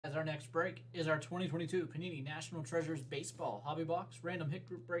as our next break is our 2022 Panini National Treasures Baseball Hobby Box Random Hit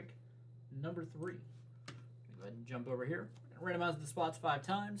Group Break number 3. Go ahead and jump over here. We're going to randomize the spots 5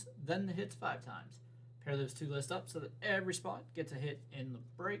 times, then the hits 5 times. Pair those two lists up so that every spot gets a hit in the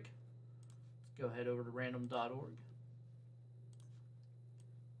break. Let's go ahead over to random.org.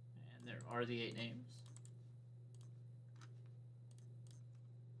 And there are the 8 names.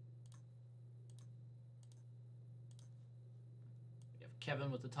 We have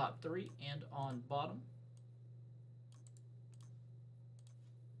Kevin with the top 3 and on bottom.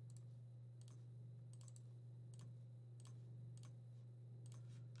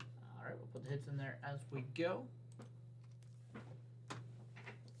 All right, we'll put the hits in there as we go.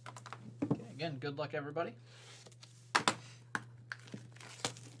 Okay, again, good luck, everybody.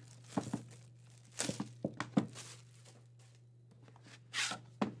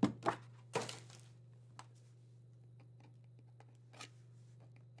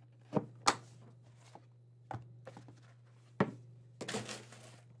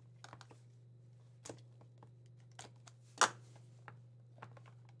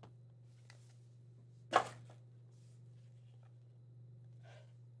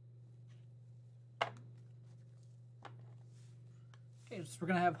 Okay, so we're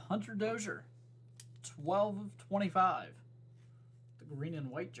going to have Hunter Dozier, 12 of 25. The green and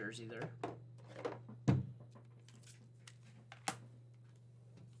white jersey there.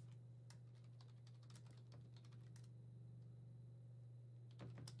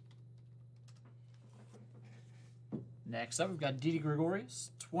 Next up, we've got Didi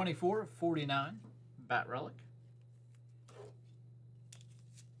Gregorius, 24 of 49, bat relic.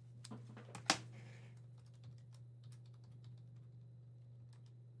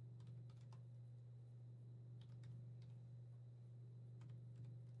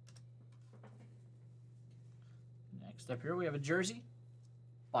 Next up here, we have a jersey,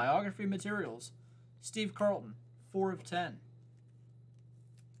 biography materials, Steve Carlton, 4 of 10.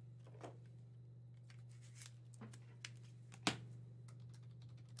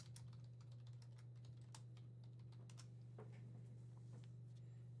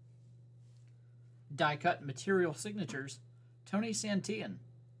 Die cut material signatures, Tony Santillan,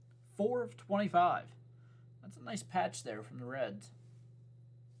 4 of 25. That's a nice patch there from the Reds.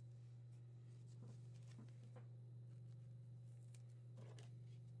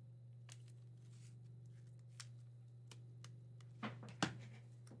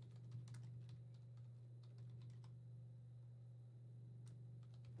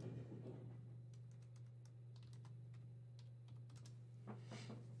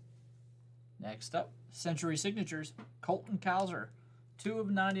 Next up, Century Signatures, Colton Cowser, 2 of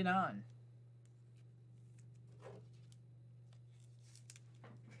 99.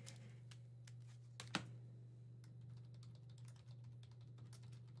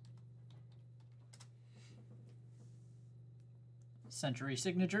 Century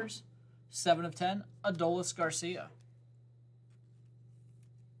Signatures, 7 of 10, Adolis Garcia.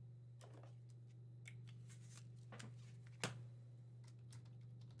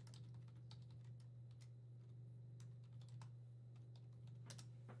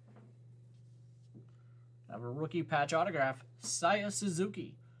 I have a rookie patch autograph, Saya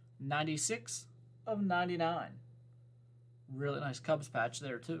Suzuki, 96 of 99. Really nice Cubs patch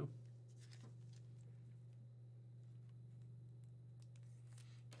there, too.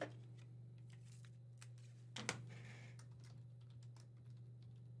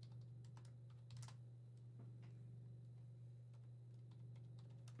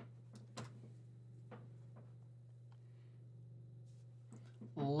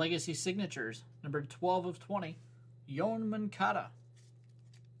 Legacy Signatures, number 12 of 20, Yoan Moncada.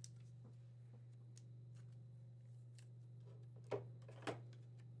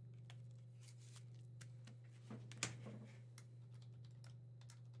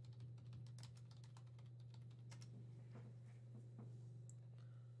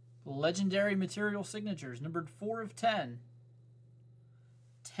 Legendary Material Signatures, numbered 4 of 10,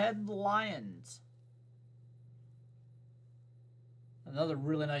 Ted Lyons. Another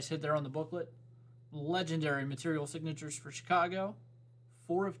really nice hit there on the booklet. Legendary Material Signatures for Chicago,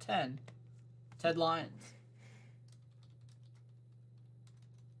 4 of 10, Ted Lyons.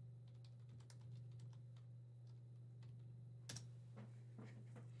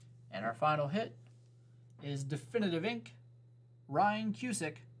 And our final hit is Definitive Ink, Ryan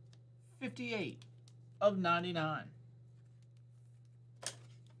Cusick, 58 of 99.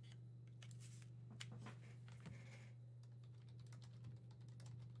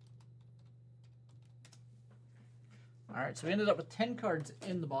 All right, so we ended up with 10 cards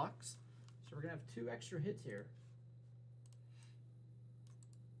in the box. So we're going to have 2 extra hits here.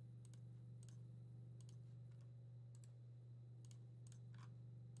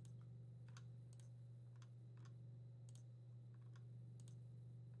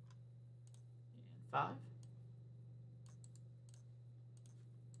 5.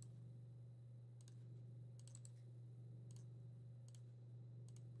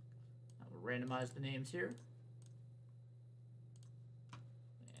 Now we'll randomize the names here.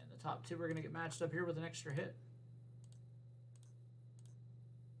 And the top 2 are going to get matched up here with an extra hit.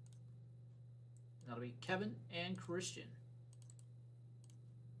 That'll be Kevin and Christian.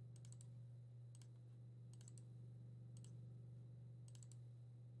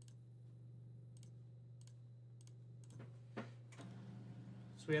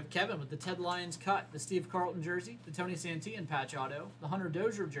 So we have Kevin with the Ted Lyons cut, the Steve Carlton jersey, the Tony Santillan patch auto, the Hunter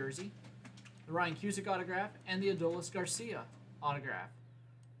Dozier jersey, the Ryan Cusick autograph, and the Adolis Garcia autograph.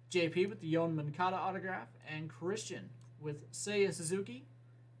 JP with the Yoan Moncada autograph, and Christian with Seiya Suzuki,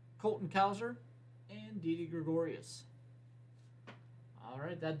 Colton Cowser, and Didi Gregorius. All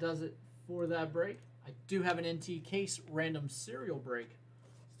right, that does it for that break. I do have an NT case random serial break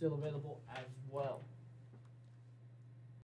still available as well.